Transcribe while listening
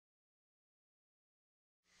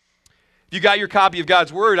If you got your copy of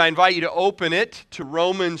God's Word, I invite you to open it to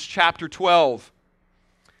Romans chapter 12.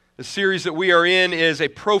 The series that we are in is a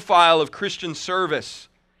profile of Christian service.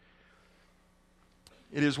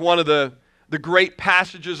 It is one of the great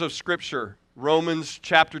passages of Scripture, Romans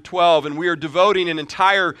chapter 12, and we are devoting an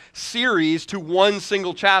entire series to one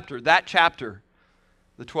single chapter, that chapter,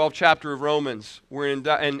 the 12th chapter of Romans.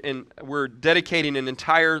 We're dedicating an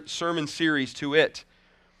entire sermon series to it.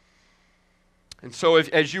 And so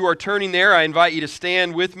as you are turning there, I invite you to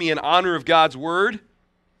stand with me in honor of God's Word.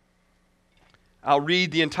 I'll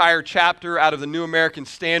read the entire chapter out of the New American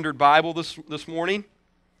Standard Bible this morning,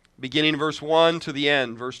 beginning verse 1 to the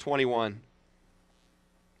end, verse 21.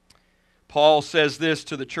 Paul says this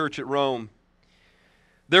to the church at Rome.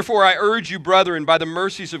 Therefore I urge you, brethren, by the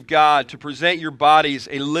mercies of God, to present your bodies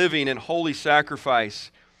a living and holy sacrifice,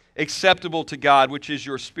 acceptable to God, which is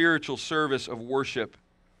your spiritual service of worship.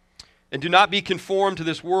 And do not be conformed to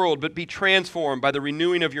this world, but be transformed by the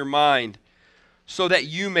renewing of your mind, so that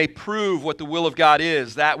you may prove what the will of God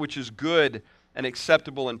is, that which is good and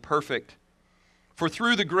acceptable and perfect. For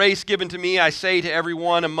through the grace given to me, I say to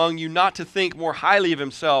everyone among you not to think more highly of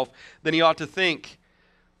himself than he ought to think,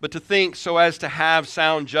 but to think so as to have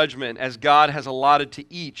sound judgment, as God has allotted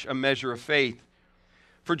to each a measure of faith.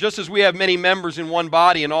 For just as we have many members in one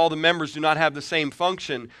body, and all the members do not have the same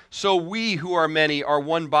function, so we who are many are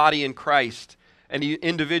one body in Christ, and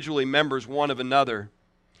individually members one of another.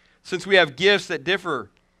 Since we have gifts that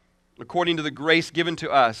differ according to the grace given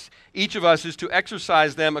to us, each of us is to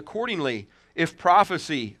exercise them accordingly. If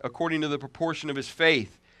prophecy, according to the proportion of his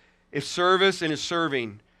faith, if service, in his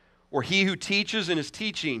serving, or he who teaches in his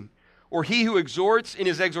teaching, or he who exhorts in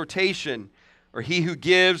his exhortation, or he who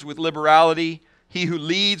gives with liberality, he who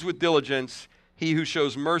leads with diligence, he who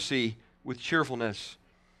shows mercy with cheerfulness.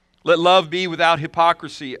 Let love be without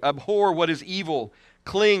hypocrisy. Abhor what is evil.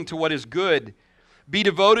 Cling to what is good. Be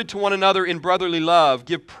devoted to one another in brotherly love.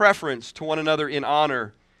 Give preference to one another in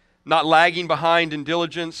honor, not lagging behind in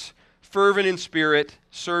diligence, fervent in spirit,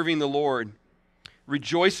 serving the Lord,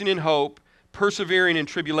 rejoicing in hope, persevering in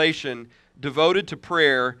tribulation, devoted to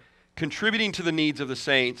prayer, contributing to the needs of the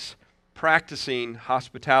saints, practicing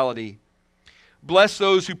hospitality. Bless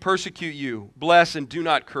those who persecute you. Bless and do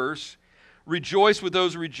not curse. Rejoice with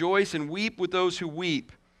those who rejoice, and weep with those who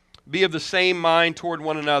weep. Be of the same mind toward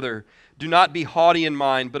one another. Do not be haughty in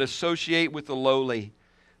mind, but associate with the lowly.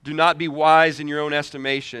 Do not be wise in your own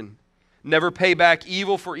estimation. Never pay back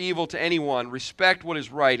evil for evil to anyone. Respect what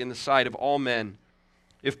is right in the sight of all men.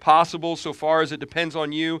 If possible, so far as it depends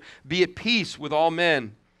on you, be at peace with all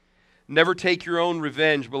men. Never take your own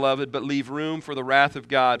revenge, beloved, but leave room for the wrath of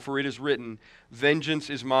God, for it is written, vengeance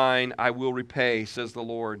is mine, I will repay, says the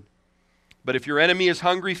Lord. But if your enemy is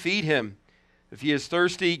hungry, feed him. If he is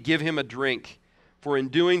thirsty, give him a drink. For in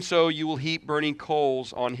doing so, you will heap burning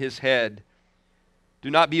coals on his head. Do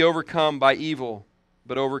not be overcome by evil,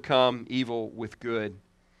 but overcome evil with good.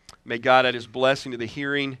 May God add his blessing to the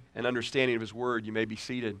hearing and understanding of his word. You may be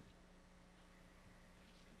seated.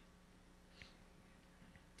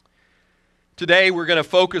 Today we're going to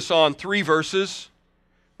focus on three verses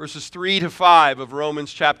 3 to 5 of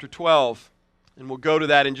Romans chapter 12. And we'll go to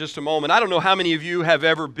that in just a moment. I don't know how many of you have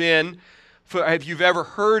ever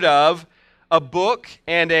heard of a book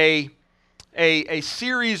and a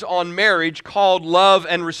series on marriage called Love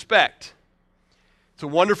and Respect. It's a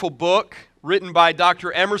wonderful book written by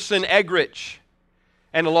Dr. Emerson Eggerichs,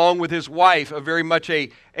 and along with his wife, very much a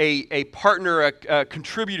partner, a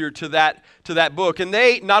contributor to that book. And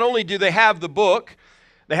not only do they have the book,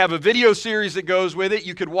 they have a video series that goes with it.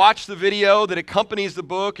 You could watch the video that accompanies the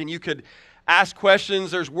book, and you could ask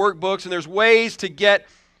questions. There's workbooks, and there's ways to get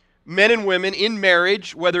men and women in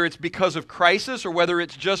marriage, whether it's because of crisis or whether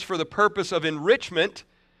it's just for the purpose of enrichment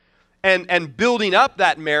and building up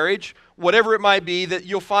that marriage, whatever it might be, that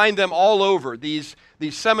you'll find them all over, these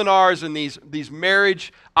seminars and these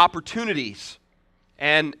marriage opportunities.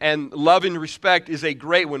 And Love and Respect is a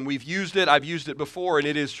great one. We've used it, I've used it before, and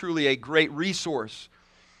it is truly a great resource.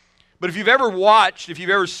 But if you've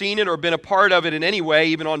ever seen it or been a part of it in any way,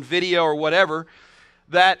 even on video or whatever,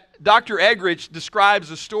 that Dr. Eggerichs describes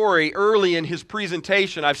a story early in his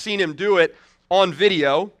presentation. I've seen him do it on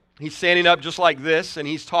video. He's standing up just like this, and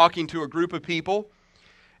he's talking to a group of people,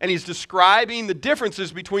 and he's describing the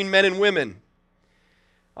differences between men and women.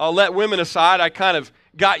 I'll let women aside. I kind of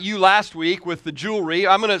got you last week with the jewelry.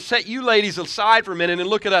 I'm going to set you ladies aside for a minute and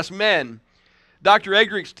look at us men. Dr.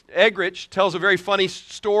 Eggerichs tells a very funny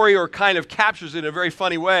story, or kind of captures it in a very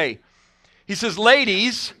funny way. He says,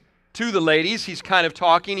 ladies, to the ladies, he's kind of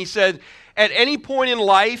talking, he said, at any point in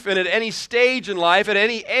life and at any stage in life, at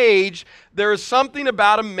any age, there is something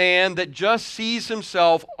about a man that just sees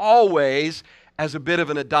himself always as a bit of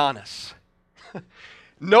an Adonis.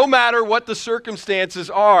 No matter what the circumstances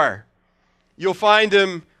are, you'll find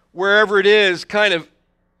him wherever it is, kind of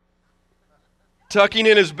tucking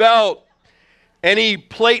in his belt. Any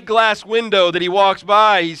plate glass window that he walks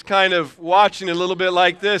by, he's kind of watching a little bit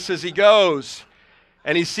like this as he goes.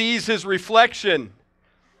 And he sees his reflection,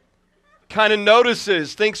 kind of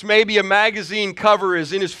notices, thinks maybe a magazine cover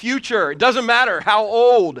is in his future. It doesn't matter how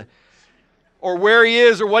old or where he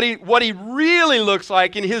is or what he really looks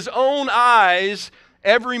like. In his own eyes,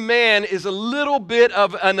 every man is a little bit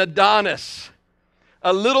of an Adonis,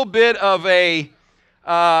 a little bit of a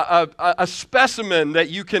specimen that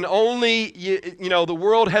you can only, the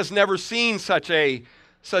world has never seen such a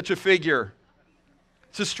figure.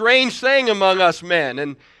 It's a strange thing among us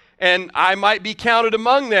men, and I might be counted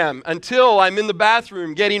among them until I'm in the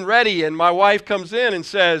bathroom getting ready and my wife comes in and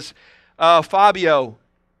says, Fabio,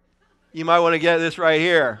 you might want to get this right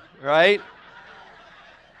here, right?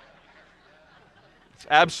 It's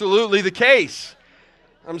absolutely the case.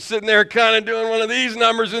 I'm sitting there kind of doing one of these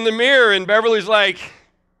numbers in the mirror, and Beverly's like,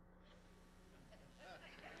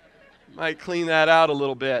 might clean that out a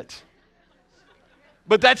little bit.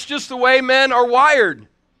 But that's just the way men are wired,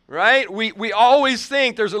 right? We always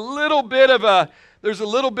think there's a little bit of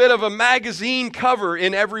a magazine cover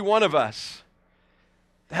in every one of us.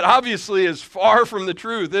 That obviously is far from the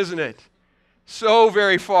truth, isn't it? So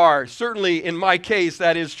very far. Certainly in my case,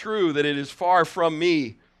 that is true, that it is far from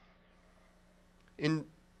me. In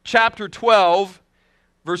chapter 12,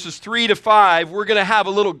 verses 3 to 5, we're going to have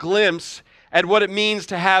a little glimpse at what it means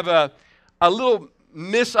to have a little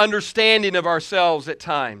misunderstanding of ourselves at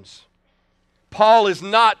times. Paul is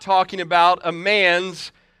not talking about a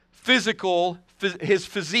man's his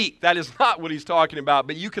physique. That is not what he's talking about.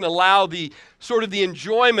 But you can allow the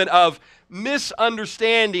enjoyment of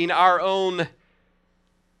misunderstanding our own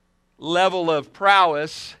level of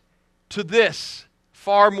prowess to this,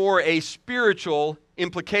 far more a spiritual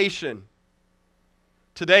implication.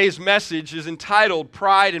 Today's message is entitled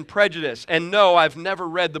Pride and Prejudice. And no, I've never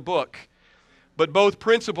read the book. But both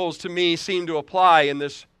principles to me seem to apply in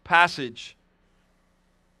this passage.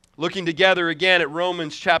 Looking together again at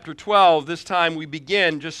Romans chapter 12, this time we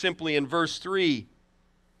begin just simply in verse 3.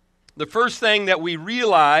 The first thing that we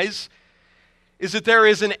realize is that there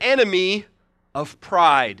is an enemy of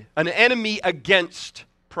pride, an enemy against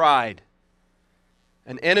pride.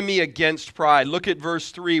 An enemy against pride. Look at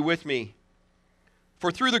verse 3 with me.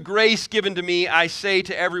 For through the grace given to me, I say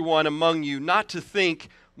to everyone among you, not to think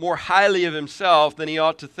more highly of himself than he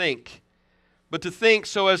ought to think, but to think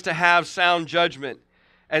so as to have sound judgment,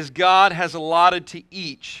 as God has allotted to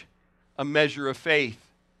each a measure of faith.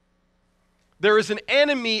 There is an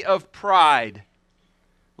enemy of pride.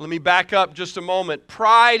 Let me back up just a moment.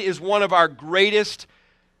 Pride is one of our greatest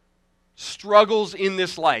struggles in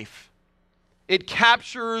this life. It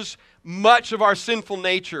captures much of our sinful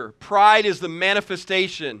nature. Pride is the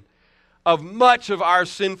manifestation of much of our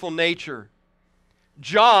sinful nature.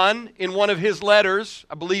 John, in one of his letters,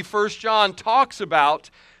 I believe 1 John, talks about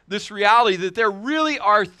this reality that there really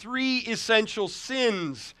are three essential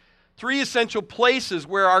sins, three essential places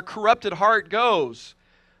where our corrupted heart goes: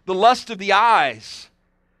 the lust of the eyes,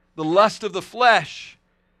 the lust of the flesh,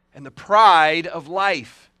 and the pride of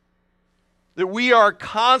life. That we are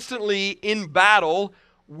constantly in battle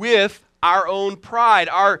with our own pride,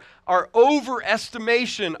 our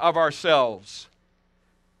overestimation of ourselves.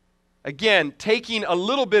 Again, taking a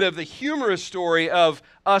little bit of the humorous story of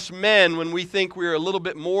us men when we think we're a little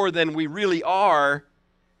bit more than we really are,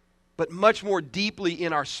 but much more deeply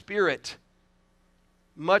in our spirit.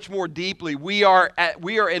 Much more deeply. We are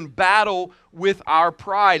in battle with our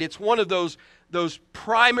pride. It's one of those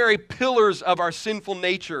primary pillars of our sinful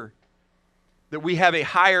nature, that we have a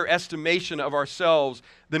higher estimation of ourselves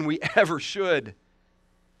than we ever should.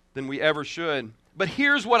 But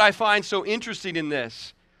here's what I find so interesting in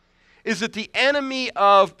this, is that the enemy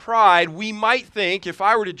of pride, we might think, if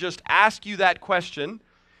I were to just ask you that question,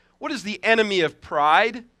 what is the enemy of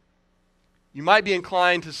pride? You might be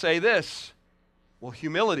inclined to say this: well,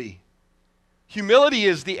 humility. Humility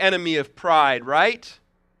is the enemy of pride, right?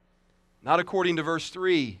 Not according to verse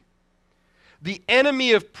 3. The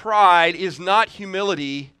enemy of pride is not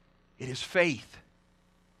humility, it is faith.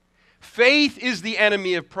 Faith is the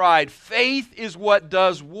enemy of pride. Faith is what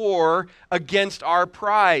does war against our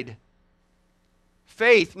pride.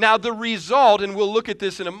 Faith. Now the result, and we'll look at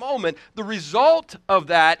this in a moment, the result of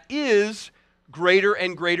that is greater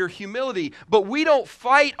and greater humility. But we don't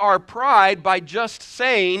fight our pride by just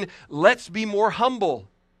saying, let's be more humble.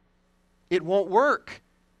 It won't work.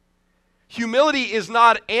 Humility is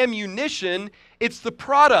not ammunition, it's the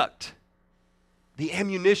product. The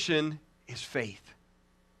ammunition is faith.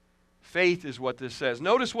 Faith is what this says.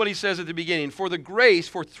 Notice what he says at the beginning. For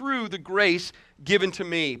through the grace given to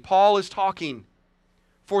me. Paul is talking.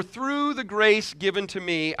 For through the grace given to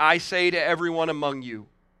me, I say to everyone among you.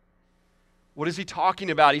 What is he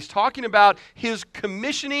talking about? He's talking about his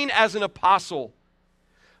commissioning as an apostle.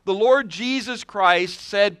 The Lord Jesus Christ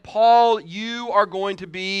said, Paul, you are going to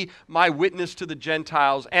be my witness to the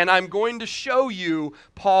Gentiles, and I'm going to show you,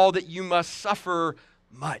 Paul, that you must suffer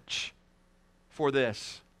much for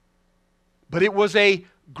this. But it was a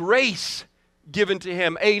grace given to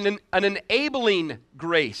him, an enabling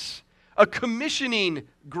grace, a commissioning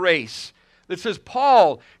grace that says,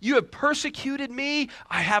 Paul, you have persecuted me,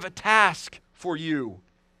 I have a task for you.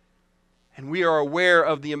 And we are aware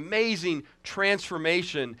of the amazing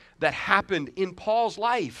transformation that happened in Paul's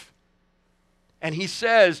life. And he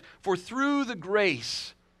says, for through the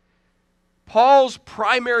grace, Paul's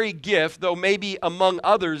primary gift, though maybe among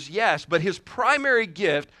others, yes, but his primary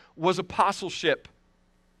gift was apostleship.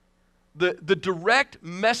 The direct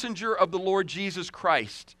messenger of the Lord Jesus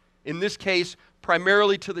Christ, in this case,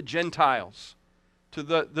 primarily to the Gentiles, to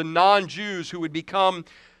the non-Jews who would become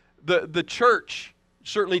the church,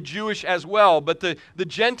 certainly Jewish as well, but the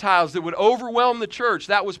Gentiles that would overwhelm the church.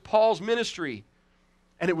 That was Paul's ministry.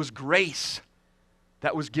 And it was grace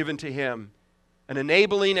that was given to him. An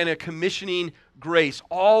enabling and a commissioning grace,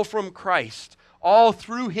 all from Christ, all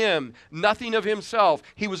through him, nothing of himself.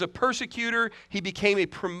 He was a persecutor. He became a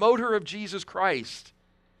promoter of Jesus Christ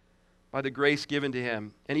by the grace given to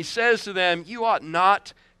him. And he says to them, you ought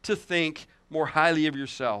not to think more highly of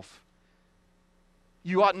yourself.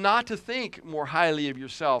 You ought not to think more highly of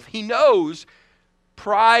yourself. He knows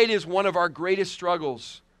pride is one of our greatest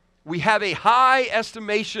struggles. We have a high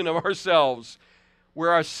estimation of ourselves where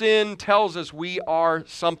our sin tells us we are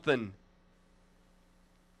something.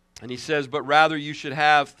 And he says, but rather you should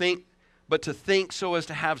but to think so as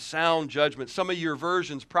to have sound judgment. Some of your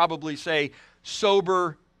versions probably say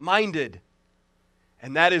sober-minded.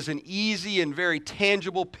 And that is an easy and very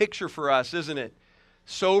tangible picture for us, isn't it?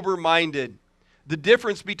 Sober-minded. The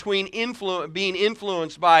difference between being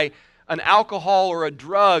influenced by an alcohol or a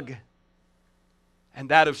drug and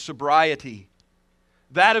that of sobriety.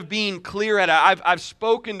 That of being clear-headed. I've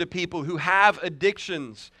spoken to people who have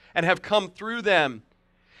addictions and have come through them.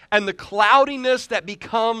 And the cloudiness that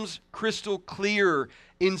becomes crystal clear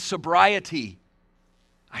in sobriety.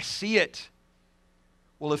 I see it.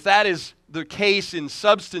 Well, if that is the case in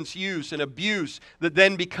substance use and abuse that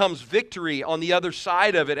then becomes victory on the other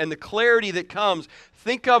side of it and the clarity that comes,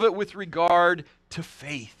 think of it with regard to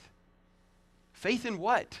faith. Faith in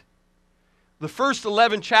what? The first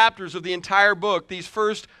 11 chapters of the entire book, these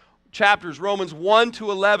first chapters, Romans 1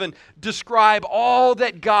 to 11, describe all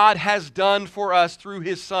that God has done for us through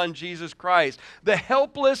his Son, Jesus Christ. The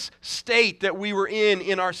helpless state that we were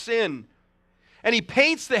in our sin. And he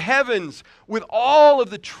paints the heavens with all of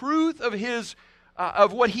the truth of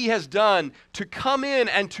of what he has done to come in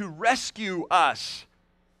and to rescue us,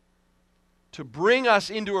 to bring us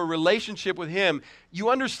into a relationship with him. You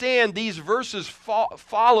understand these verses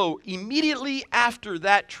follow immediately after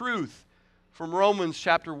that truth from Romans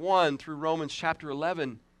chapter 1 through Romans chapter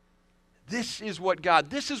 11. This is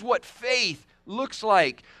what faith looks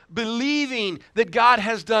like. Believing that God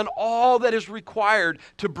has done all that is required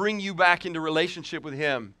to bring you back into relationship with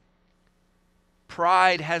him.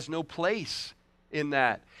 Pride has no place in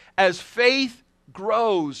that. As faith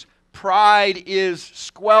grows, pride is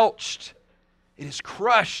squelched. It is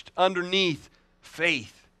crushed underneath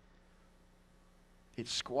faith. It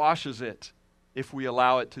squashes it if we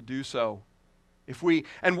allow it to do so.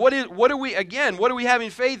 What are we having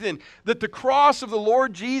faith in? That the cross of the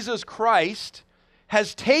Lord Jesus Christ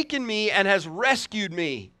has taken me and has rescued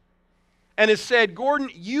me. And has said, Gordon,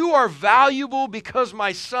 you are valuable because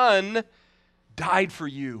my Son died for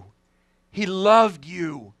you. He loved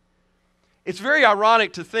you. It's very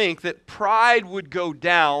ironic to think that pride would go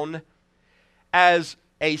down as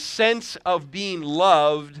a sense of being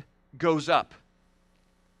loved goes up.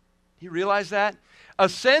 You realize that? A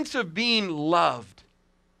sense of being loved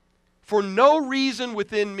for no reason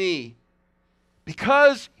within me,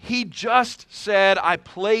 because he just said, I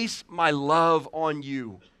place my love on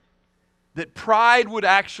you. That pride would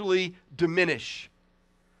actually diminish.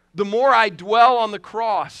 The more I dwell on the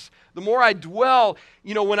cross, the more I dwell,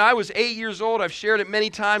 when I was 8 years old, I've shared it many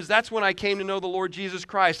times, that's when I came to know the Lord Jesus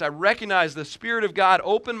Christ. I recognized the Spirit of God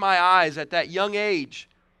opened my eyes at that young age,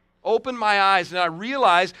 opened my eyes, and I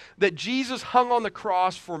realized that Jesus hung on the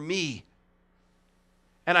cross for me.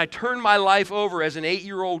 And I turned my life over as an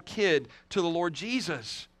 8-year-old kid to the Lord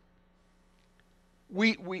Jesus.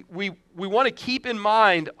 We want to keep in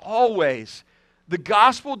mind always, the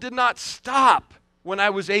gospel did not stop when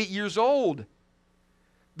I was 8 years old.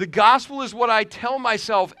 The gospel is what I tell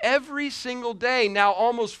myself every single day, now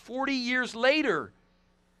almost 40 years later.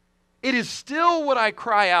 It is still what I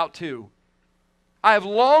cry out to. I have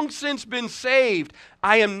long since been saved.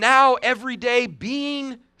 I am now every day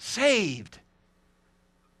being saved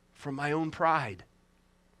from my own pride,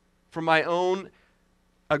 from my own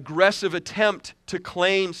aggressive attempt to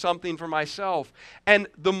claim something for myself. And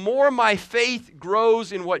the more my faith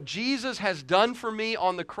grows in what Jesus has done for me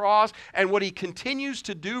on the cross and what he continues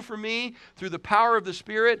to do for me through the power of the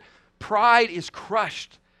Spirit, pride is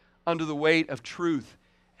crushed under the weight of truth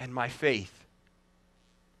and my faith.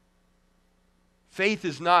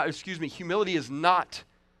 Humility is not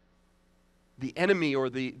the enemy or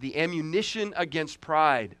the ammunition against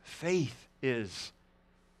pride. Faith is.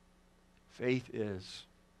 Faith is.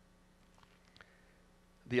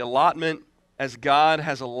 The allotment as God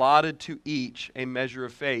has allotted to each a measure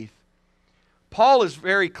of faith. Paul is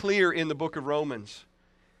very clear in the book of Romans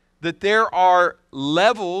that there are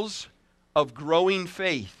levels of growing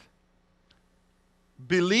faith.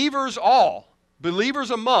 Believers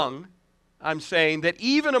among, I'm saying that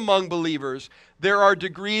even among believers, there are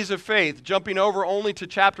degrees of faith. Jumping over only to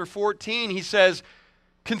chapter 14, he says,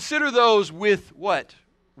 consider those with what?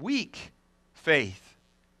 Weak faith.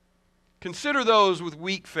 Consider those with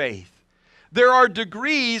weak faith. There are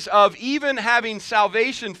degrees of even having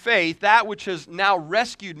salvation faith, that which has now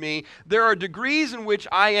rescued me. There are degrees in which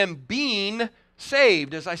I am being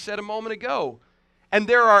saved, as I said a moment ago. And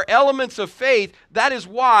there are elements of faith. That is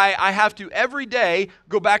why I have to every day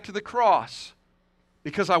go back to the cross,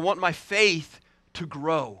 because I want my faith to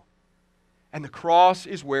grow. And the cross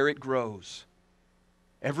is where it grows.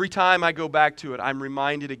 Every time I go back to it, I'm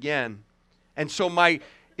reminded again. And so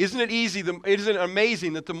isn't it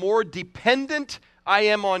amazing that the more dependent I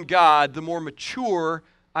am on God, the more mature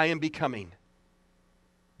I am becoming?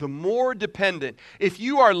 The more dependent. If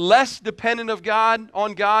you are less dependent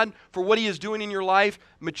on God for what he is doing in your life,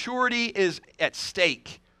 maturity is at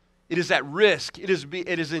stake. It is at risk. It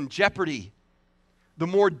is in jeopardy. The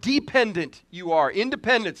more dependent you are,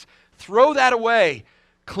 independence, throw that away.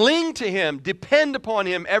 Cling to him. Depend upon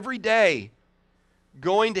him every day.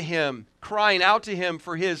 Going to him, crying out to him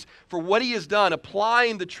for what he has done,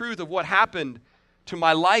 applying the truth of what happened to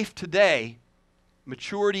my life today.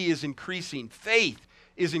 Maturity is increasing. Faith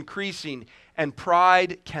is increasing, and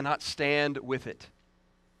pride cannot stand with it.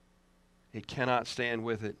 It cannot stand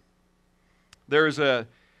with it. There's a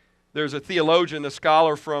theologian, a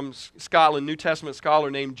scholar from Scotland, New Testament scholar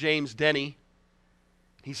named James Denny.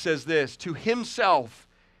 He says this: to himself,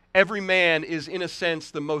 every man is in a sense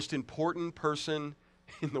the most important person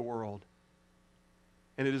in the world.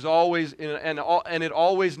 And it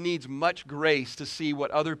always needs much grace to see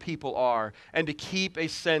what other people are and to keep a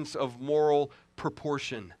sense of moral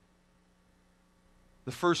proportion.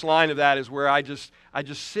 The first line of that is where I just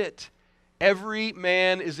sit. Every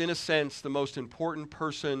man is in a sense the most important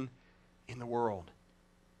person in the world.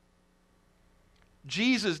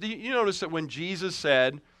 Jesus, do you notice that when Jesus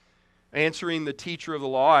said, answering the teacher of the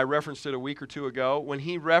law, I referenced it a week or two ago, when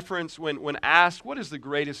asked, what is the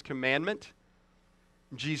greatest commandment?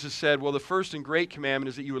 Jesus said, well, the first and great commandment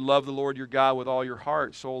is that you would love the Lord your God with all your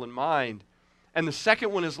heart, soul, and mind. And the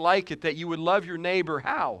second one is like it, that you would love your neighbor,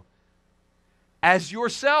 how? As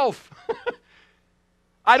yourself.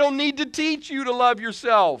 I don't need to teach you to love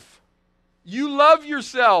yourself. You love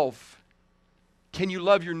yourself. Can you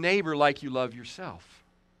love your neighbor like you love yourself?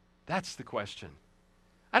 That's the question.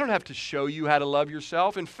 I don't have to show you how to love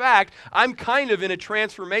yourself. In fact, I'm kind of in a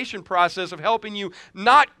transformation process of helping you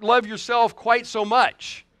not love yourself quite so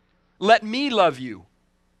much. Let me love you.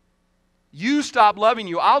 You stop loving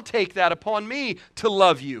you. I'll take that upon me to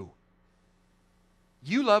love you.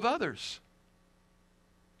 You love others.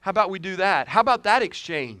 How about we do that? How about that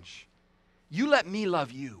exchange? You let me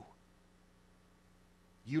love you.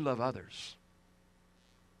 You love others.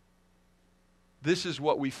 This is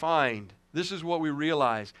what we find. This is what we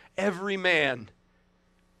realize. Every man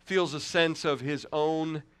feels a sense of his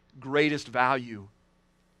own greatest value.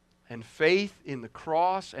 And faith in the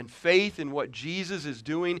cross and faith in what Jesus is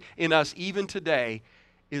doing in us even today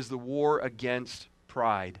is the war against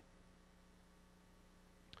pride.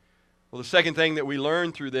 Well, the second thing that we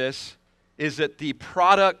learn through this is that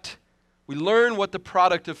we learn what the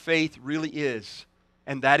product of faith really is,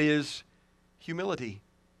 and that is humility.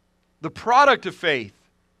 The product of faith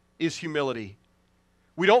is humility.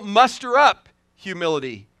 We don't muster up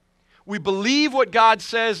humility. We believe what God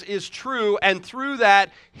says is true, and through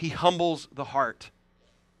that, He humbles the heart.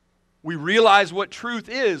 We realize what truth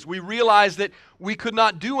is. We realize that we could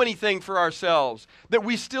not do anything for ourselves, that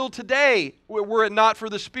we still today, were it not for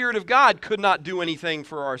the Spirit of God, could not do anything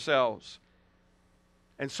for ourselves.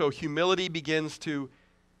 And so humility begins to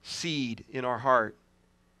seed in our heart.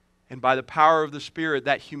 And by the power of the Spirit,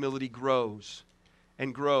 that humility grows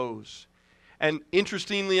and grows. And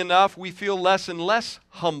interestingly enough, we feel less and less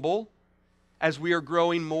humble as we are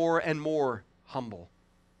growing more and more humble.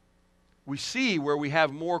 We see where we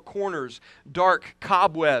have more corners, dark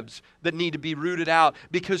cobwebs that need to be rooted out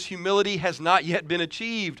because humility has not yet been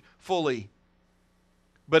achieved fully.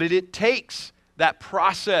 But it takes that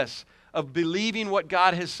process of believing what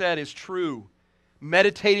God has said is true,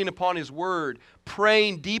 meditating upon His Word,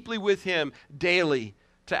 praying deeply with Him daily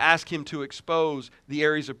to ask Him to expose the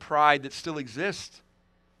areas of pride that still exist.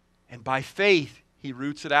 And by faith, He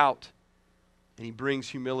roots it out, and He brings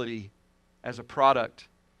humility as a product.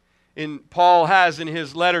 Paul has in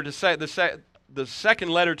his letter to the second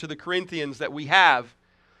letter to the Corinthians that we have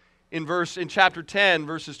in chapter 10,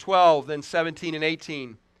 verses 12, then 17 and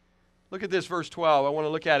 18. Look at this verse 12. I want to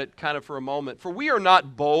look at it kind of for a moment. For we are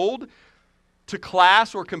not bold to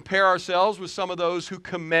class or compare ourselves with some of those who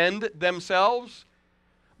commend themselves.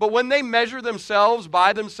 But when they measure themselves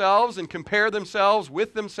by themselves and compare themselves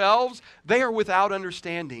with themselves, they are without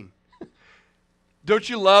understanding. Don't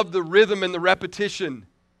you love the rhythm and the repetition?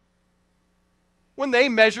 When they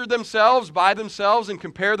measure themselves by themselves and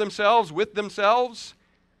compare themselves with themselves,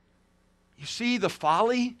 you see the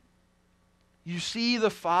folly? You see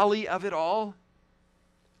the folly of it all?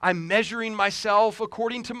 I'm measuring myself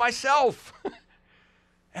according to myself.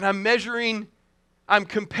 And I'm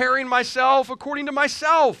comparing myself according to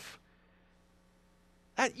myself.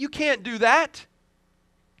 You can't do that.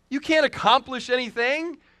 You can't accomplish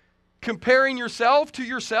anything comparing yourself to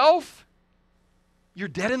yourself. You're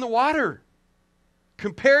dead in the water.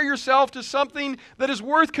 Compare yourself to something that is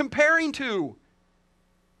worth comparing to.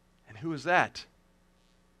 And who is that?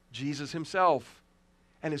 Jesus Himself.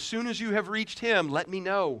 And as soon as you have reached Him, let me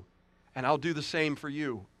know, and I'll do the same for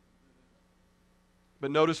you. But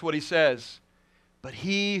notice what He says. But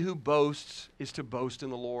he who boasts is to boast in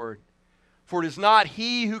the Lord. For it is not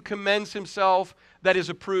he who commends himself that is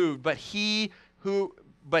approved, but he whom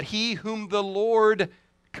the Lord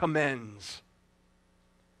commends.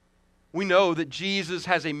 We know that Jesus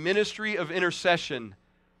has a ministry of intercession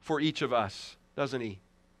for each of us, doesn't He?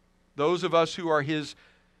 Those of us who are His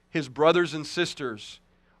brothers and sisters,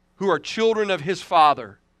 who are children of His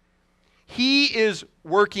Father. He is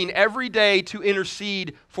working every day to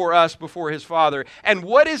intercede for us before His Father. And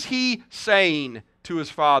what is He saying to His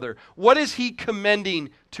Father? What is He commending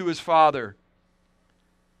to His Father?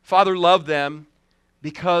 Father, love them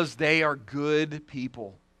because they are good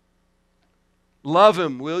people. Love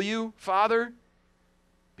them, will you, Father?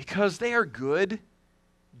 Because they are good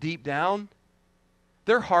deep down.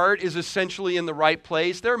 Their heart is essentially in the right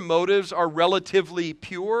place. Their motives are relatively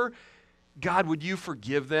pure. God, would you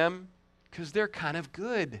forgive them? Because they're kind of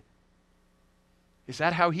good. Is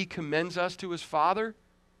that how He commends us to His Father?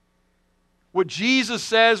 What Jesus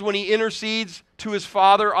says when He intercedes to His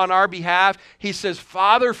Father on our behalf, He says,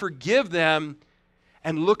 Father, forgive them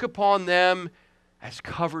and look upon them as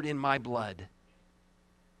covered in my blood.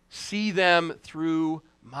 See them through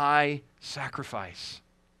my sacrifice.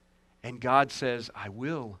 And God says, I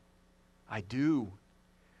will. I do.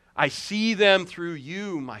 I see them through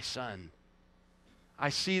you, my Son. I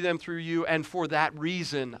see them through you, and for that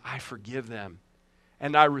reason, I forgive them.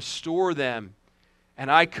 And I restore them.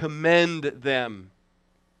 And I commend them.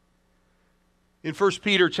 In 1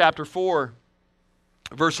 Peter chapter 4,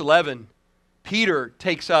 verse 11, Peter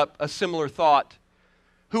takes up a similar thought.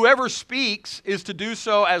 Whoever speaks is to do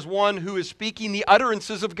so as one who is speaking the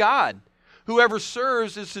utterances of God. Whoever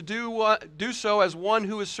serves is to do so as one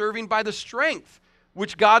who is serving by the strength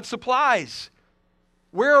which God supplies.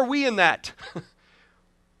 Where are we in that?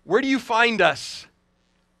 Where do you find us?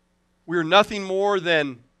 We're nothing more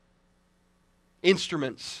than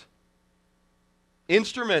instruments.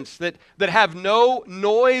 Instruments that have no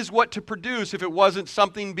noise what to produce if it wasn't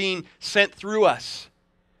something being sent through us.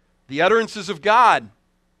 The utterances of God.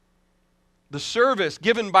 The service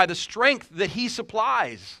given by the strength that He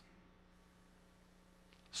supplies.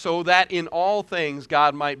 So that in all things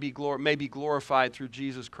God may be glorified through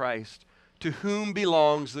Jesus Christ. to whom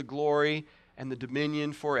belongs the glory and the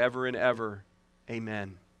dominion forever and ever.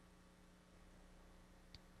 Amen.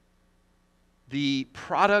 The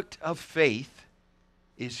product of faith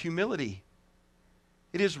is humility.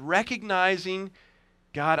 It is recognizing,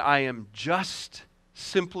 God, I am just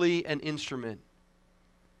simply an instrument.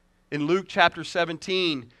 In Luke chapter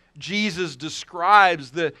 17, Jesus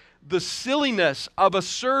describes the silliness of a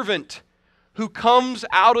servant who comes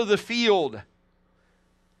out of the field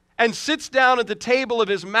and sits down at the table of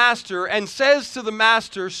his master and says to the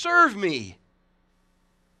master, "Serve me."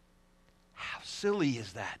 How silly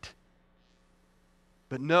is that?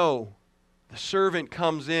 But no, the servant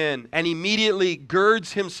comes in and immediately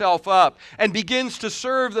girds himself up and begins to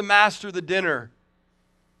serve the master the dinner.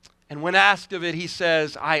 And when asked of it, he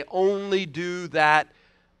says, "I only do that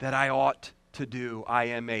I ought to do. I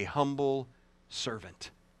am a humble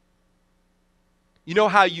servant." You know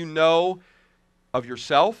how you know of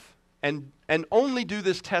yourself? And only do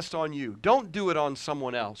this test on you. Don't do it on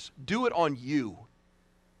someone else. Do it on you.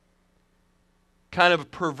 Kind of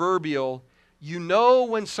proverbial. You know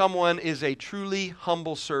when someone is a truly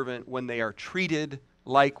humble servant when they are treated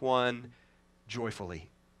like one joyfully.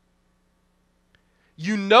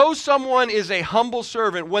 You know someone is a humble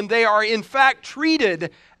servant when they are in fact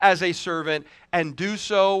treated as a servant and do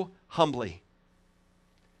so humbly.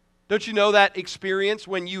 Don't you know that experience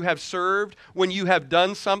when you have served, when you have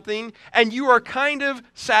done something, and you are kind of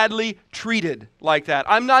sadly treated like that?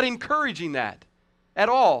 I'm not encouraging that at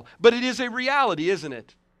all, but it is a reality, isn't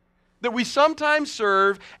it? That we sometimes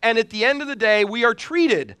serve, and at the end of the day, we are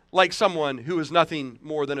treated like someone who is nothing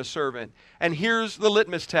more than a servant. And here's the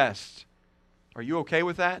litmus test. Are you okay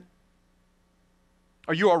with that?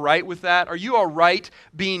 Are you all right with that? Are you all right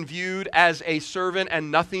being viewed as a servant and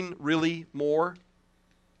nothing really more?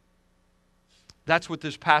 That's what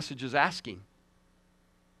this passage is asking.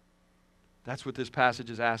 That's what this passage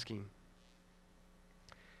is asking.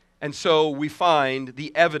 And so we find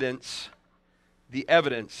the evidence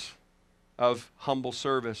of humble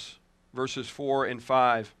service. Verses 4 and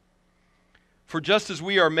 5. For just as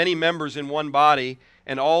we are many members in one body,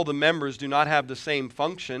 and all the members do not have the same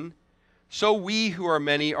function, so we who are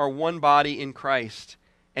many are one body in Christ,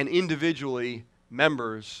 and individually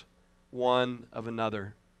members one of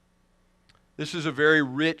another. This is a very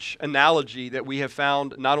rich analogy that we have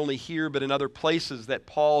found not only here but in other places, that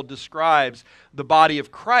Paul describes the body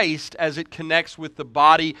of Christ as it connects with the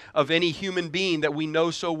body of any human being that we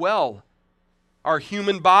know so well. Our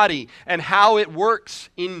human body and how it works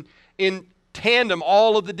in tandem.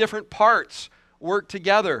 All of the different parts work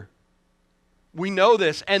together. We know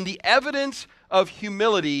this, and the evidence of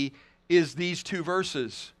humility is these two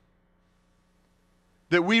verses.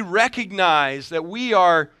 That we recognize that we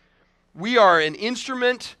are an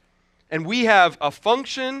instrument and we have a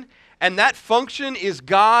function, and that function is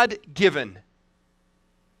God-given.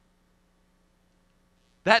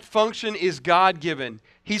 That function is God-given.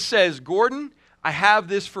 He says, "Gordon, I have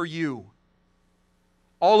this for you.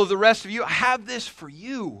 All of the rest of you, I have this for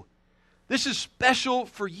you. This is special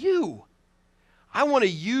for you. I want to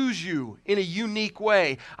use you in a unique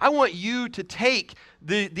way. I want you to take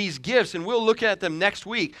these gifts," and we'll look at them next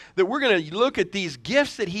week, that we're going to look at these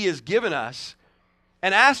gifts that He has given us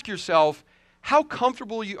and ask yourself, how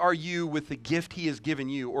comfortable are you with the gift He has given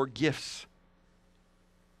you, or gifts?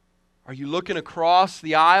 Are you looking across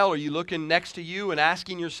the aisle? Are you looking next to you and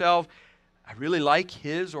asking yourself, I really like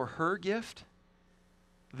his or her gift?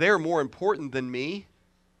 They're more important than me.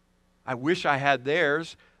 I wish I had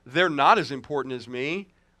theirs. They're not as important as me.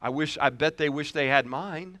 I bet they wish they had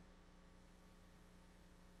mine.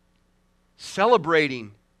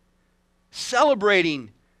 Celebrating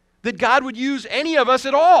that God would use any of us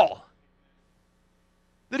at all.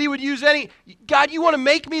 That He would use any. God, you want to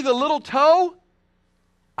make me the little toe?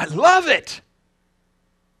 I love it.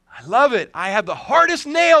 I love it. I have the hardest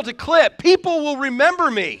nail to clip. People will remember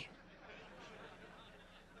me.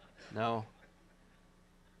 No.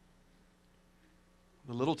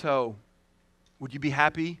 The little toe. Would you be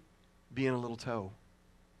happy being a little toe?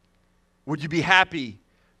 Would you be happy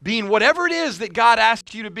being whatever it is that God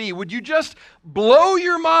asked you to be? Would you just blow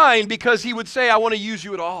your mind because He would say, I want to use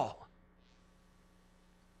you at all?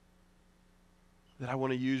 That I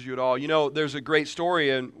want to use you at all. You know, there's a great story,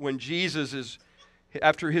 and when Jesus is,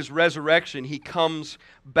 after His resurrection, He comes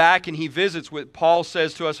back and He visits what Paul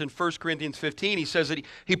says to us in 1 Corinthians 15. He says that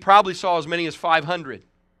he probably saw as many as 500.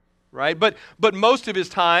 Right? But most of His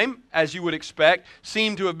time, as you would expect,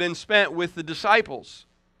 seemed to have been spent with the disciples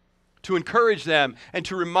to encourage them and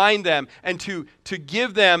to remind them and to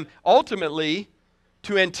give them, ultimately,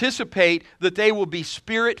 to anticipate that they will be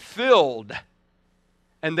Spirit-filled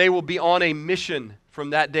and they will be on a mission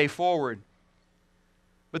from that day forward.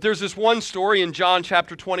 But there's this one story in John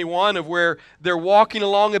chapter 21 of where they're walking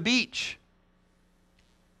along a beach.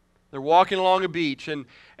 They're walking along a beach, and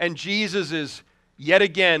Jesus is yet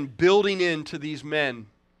again building into these men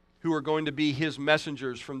who are going to be his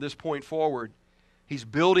messengers from this point forward. He's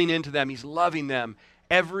building into them. He's loving them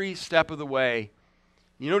every step of the way.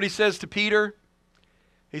 You know what he says to Peter?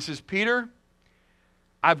 He says, Peter,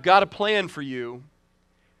 I've got a plan for you.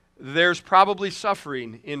 There's probably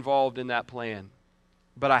suffering involved in that plan,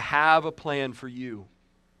 but I have a plan for you.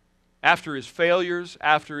 After his failures,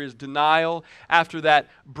 after his denial, after that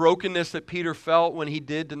brokenness that Peter felt when he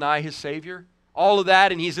did deny his Savior, all of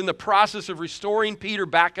that, and he's in the process of restoring Peter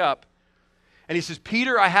back up. And he says,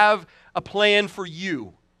 Peter, I have a plan for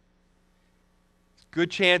you. Good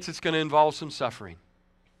chance it's going to involve some suffering.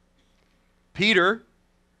 Peter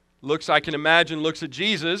I can imagine, looks at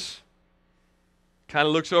Jesus, kind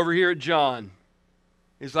of looks over here at John.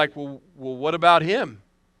 He's like, well, what about him?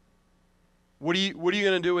 What are you going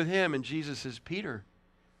to do with him? And Jesus says, Peter,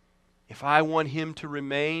 if I want him to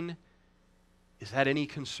remain, is that any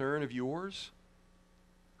concern of yours?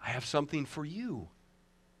 I have something for you.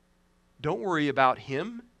 Don't worry about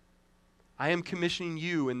him. I am commissioning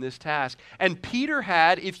you in this task. And Peter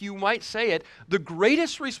had, if you might say it, the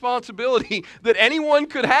greatest responsibility that anyone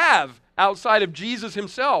could have outside of Jesus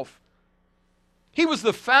himself. He was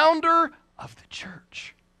the founder of the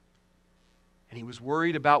church. And he was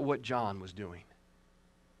worried about what John was doing.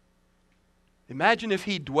 Imagine if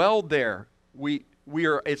he dwelled there.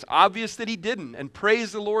 It's obvious that he didn't, and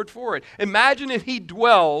praise the Lord for it. Imagine if he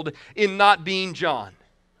dwelled in not being John.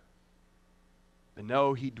 But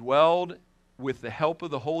no, he dwelled with the help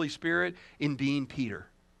of the Holy Spirit in being Peter.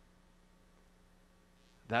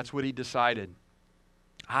 That's what he decided.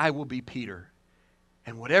 I will be Peter,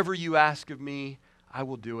 and whatever you ask of me, I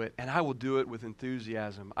will do it, and I will do it with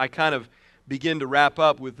enthusiasm. I kind of begin to wrap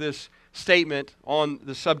up with this statement on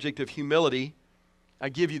the subject of humility. I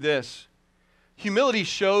give you this. Humility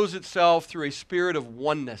shows itself through a spirit of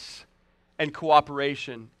oneness and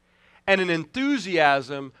cooperation and an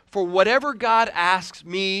enthusiasm for whatever God asks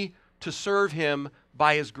me to serve him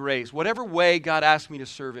by his grace. Whatever way God asks me to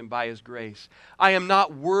serve him by his grace. I am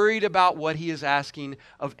not worried about what he is asking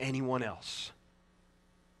of anyone else.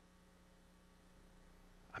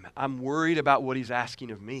 I'm worried about what he's asking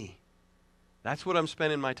of me. That's what I'm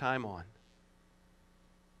spending my time on.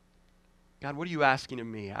 God, what are you asking of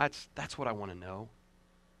me? That's what I want to know.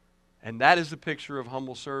 And that is the picture of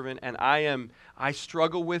humble servant, and I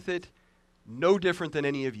struggle with it no different than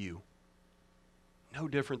any of you. No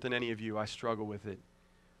different than any of you. I struggle with it.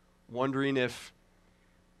 Wondering if,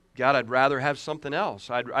 God, I'd rather have something else.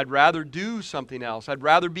 I'd rather do something else. I'd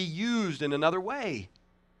rather be used in another way.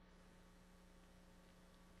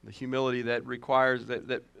 The humility that requires,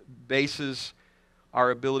 that bases our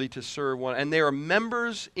ability to serve one. And they are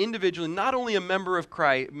members individually, not only a member of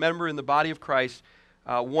Christ, member in the body of Christ,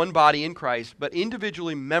 one body in Christ, but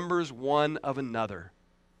individually members one of another.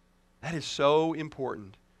 That is so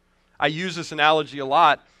important. I use this analogy a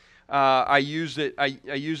lot. I use it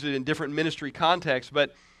in different ministry contexts,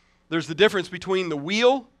 but there's the difference between the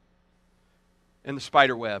wheel and the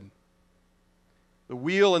spider web. The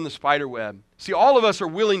wheel and the spider web. See, all of us are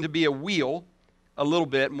willing to be a wheel, a little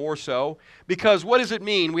bit more so, because what does it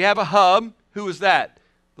mean? We have a hub. Who is that?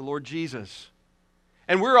 The Lord Jesus.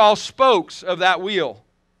 And we're all spokes of that wheel,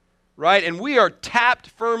 right? And we are tapped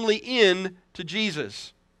firmly in to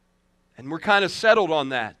Jesus. And we're kind of settled on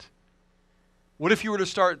that. What if you were to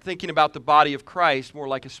start thinking about the body of Christ more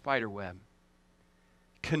like a spider web?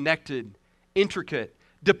 Connected, intricate,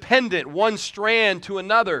 dependent, one strand to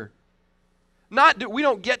another. We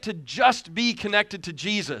don't get to just be connected to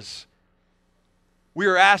Jesus. We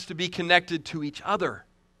are asked to be connected to each other.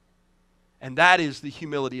 And that is the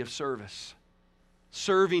humility of service.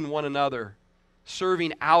 Serving one another.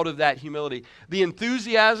 Serving out of that humility. The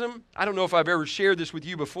enthusiasm, I don't know if I've ever shared this with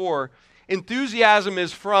you before. Enthusiasm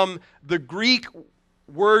is from the Greek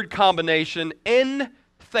word combination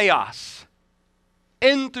entheos.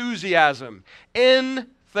 Enthusiasm.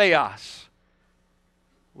 Entheos.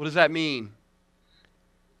 What does that mean?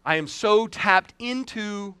 I am so tapped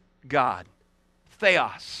into God.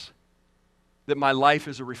 Theos. That my life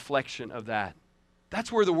is a reflection of that.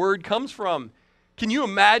 That's where the word comes from. Can you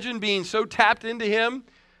imagine being so tapped into him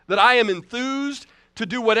that I am enthused to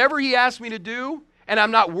do whatever he asks me to do, and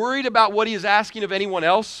I'm not worried about what he is asking of anyone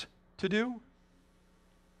else to do?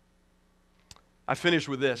 I finish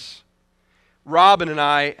with this. Robin and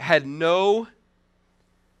I had no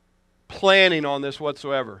planning on this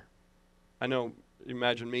whatsoever. I know,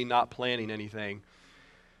 imagine me not planning anything.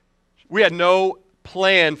 We had no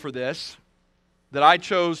plan for this, that I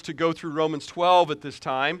chose to go through Romans 12 at this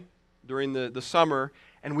time during the summer,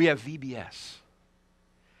 and we have VBS.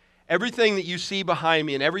 Everything that you see behind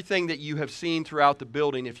me and everything that you have seen throughout the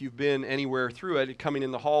building, if you've been anywhere through it, coming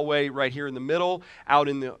in the hallway right here in the middle, out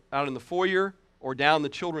in the foyer, or down the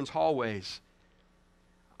children's hallways,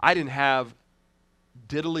 I didn't have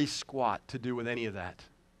diddly squat to do with any of that.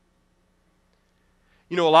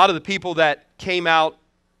 You know, a lot of the people that came out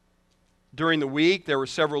during the week, there were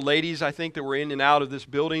several ladies, I think, that were in and out of this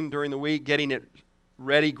building during the week, getting it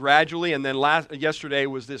ready gradually, and then yesterday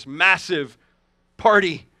was this massive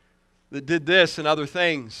party that did this and other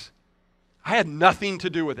things. I had nothing to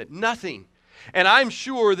do with it, nothing. And I'm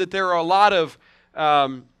sure that there are a lot of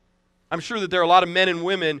men and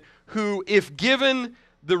women who, if given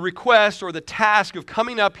the request or the task of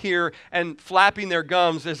coming up here and flapping their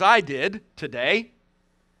gums as I did today,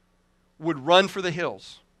 would run for the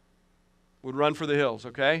hills. Would run for the hills,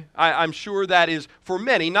 okay? I'm sure that is, for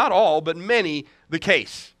many, not all, but many, the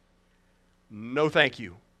case. No thank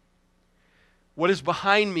you. What is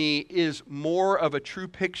behind me is more of a true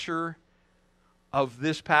picture of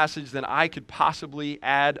this passage than I could possibly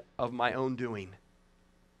add of my own doing.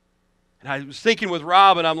 And I was thinking with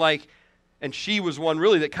Rob, and I'm like, and she was one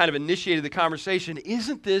really that kind of initiated the conversation,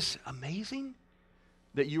 isn't this amazing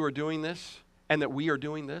that you are doing this and that we are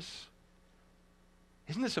doing this?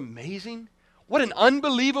 Isn't this amazing? What an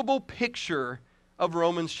unbelievable picture of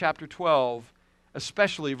Romans chapter 12,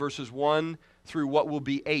 especially verses 1 through what will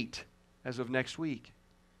be 8 as of next week.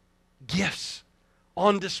 Gifts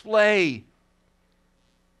on display.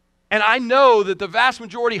 And I know that the vast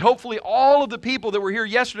majority, hopefully all of the people that were here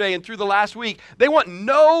yesterday and through the last week, they want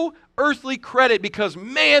no earthly credit because,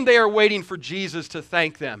 man, they are waiting for Jesus to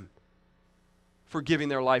thank them for giving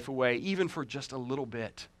their life away, even for just a little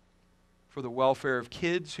bit, for the welfare of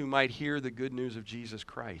kids who might hear the good news of Jesus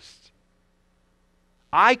Christ.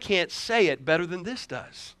 I can't say it better than this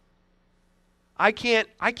does. I can't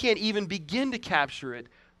even begin to capture it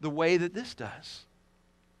the way that this does.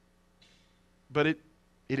 But it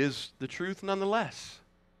is the truth nonetheless,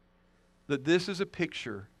 that this is a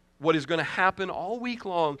picture. What is going to happen all week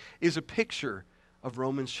long is a picture of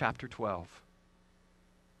Romans chapter 12.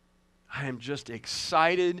 I am just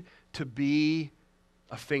excited to be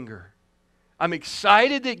a finger. I'm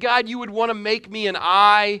excited that, God, you would want to make me an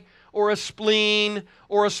eye or a spleen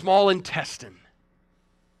or a small intestine.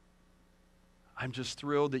 I'm just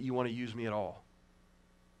thrilled that you want to use me at all.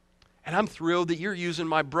 And I'm thrilled that you're using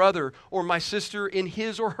my brother or my sister in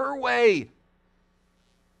his or her way.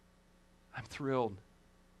 I'm thrilled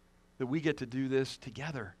that we get to do this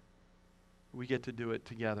together. We get to do it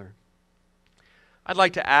together. I'd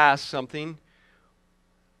like to ask something.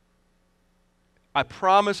 I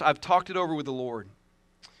promise I've talked it over with the Lord,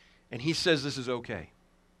 and He says this is okay.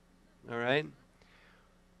 All right?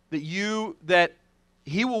 That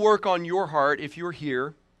He will work on your heart if you're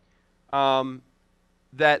here,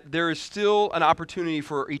 that there is still an opportunity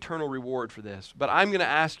for eternal reward for this. But I'm going to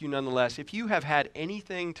ask you nonetheless, if you have had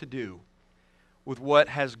anything to do with what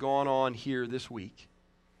has gone on here this week,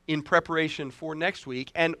 in preparation for next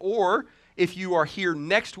week, and or if you are here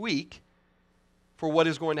next week for what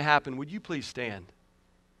is going to happen, would you please stand?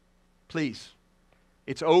 Please.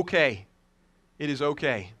 It's okay. It is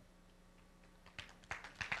okay.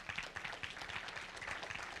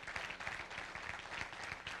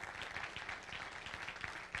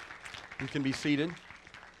 You can be seated.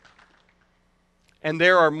 And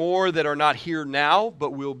there are more that are not here now,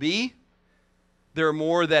 but will be. There are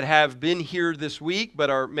more that have been here this week,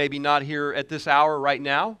 but are maybe not here at this hour right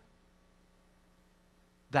now.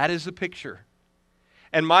 That is the picture.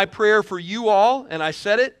 And my prayer for you all, and I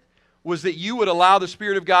said it, was that you would allow the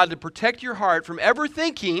Spirit of God to protect your heart from ever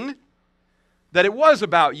thinking that it was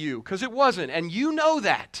about you, because it wasn't. And you know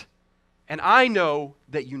that. And I know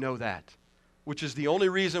that you know that, which is the only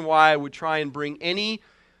reason why I would try and bring any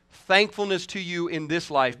thankfulness to you in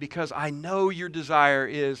this life, because I know your desire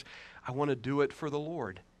is, I want to do it for the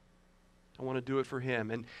Lord. I want to do it for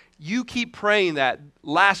Him. And you keep praying that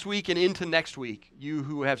last week and into next week, you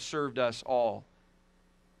who have served us all.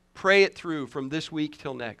 Pray it through from this week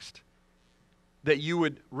till next, that you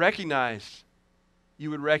would recognize,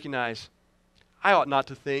 I ought not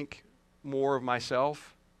to think more of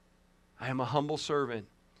myself. I am a humble servant.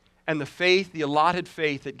 And the faith, the allotted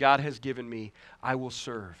faith that God has given me, I will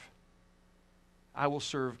serve. I will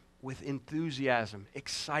serve with enthusiasm,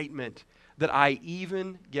 excitement, that I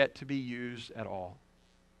even get to be used at all.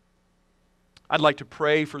 I'd like to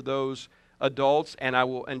pray for those adults,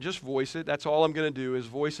 and just voice it. That's all I'm going to do, is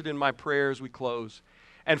voice it in my prayer as we close.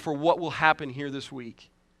 And for what will happen here this week.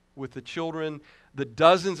 with the children, the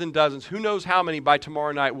dozens and dozens. Who knows how many by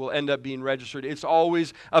tomorrow night will end up being registered. It's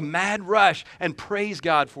always a mad rush, and praise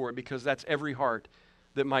God for it, because that's every heart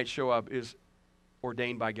that might show up is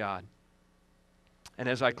ordained by God. And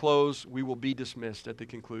as I close, we will be dismissed at the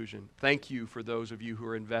conclusion. Thank you for those of you who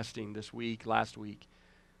are investing this week, last week.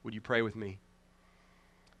 Would you pray with me?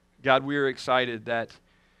 God, we are excited that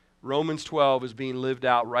Romans 12 is being lived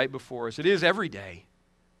out right before us. It is every day,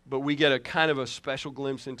 but we get a kind of a special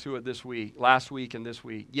glimpse into it this week, last week and this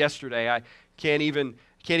week. Yesterday, I can't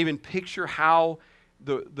even picture how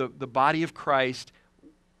the body of Christ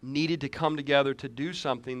needed to come together to do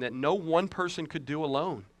something that no one person could do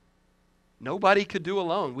alone. Nobody could do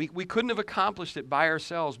alone. We couldn't have accomplished it by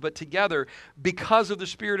ourselves, but together, because of the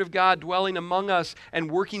Spirit of God dwelling among us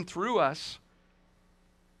and working through us,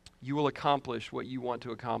 you will accomplish what you want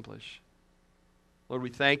to accomplish. Lord, we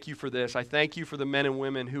thank you for this. I thank you for the men and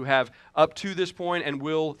women who have, up to this point and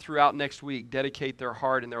will throughout next week, dedicate their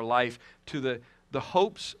heart and their life to the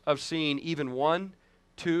hopes of seeing even 1,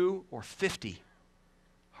 2, or 50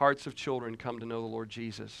 hearts of children come to know the Lord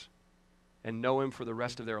Jesus and know Him for the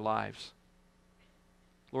rest of their lives.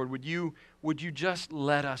 Lord, would you just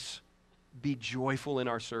let us be joyful in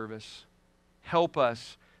our service? Help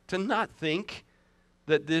us to not think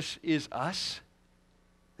that this is us,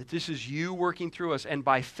 that this is you working through us. And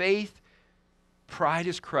by faith, pride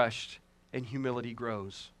is crushed and humility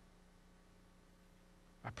grows.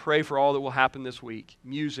 I pray for all that will happen this week.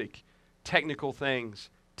 Music, technical things,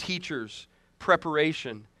 teachers,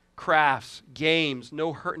 preparation, crafts, games,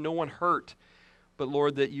 no one hurt. But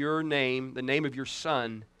Lord, that your name, the name of your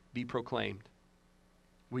Son, be proclaimed.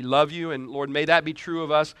 We love you, and Lord, may that be true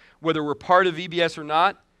of us, whether we're part of VBS or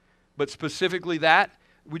not, but specifically that,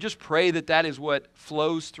 we just pray that that is what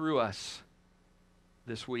flows through us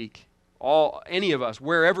this week. Any of us,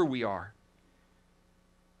 wherever we are.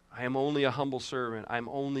 I am only a humble servant. I am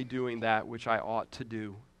only doing that which I ought to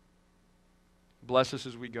do. Bless us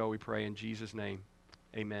as we go, we pray in Jesus' name.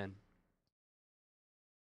 Amen.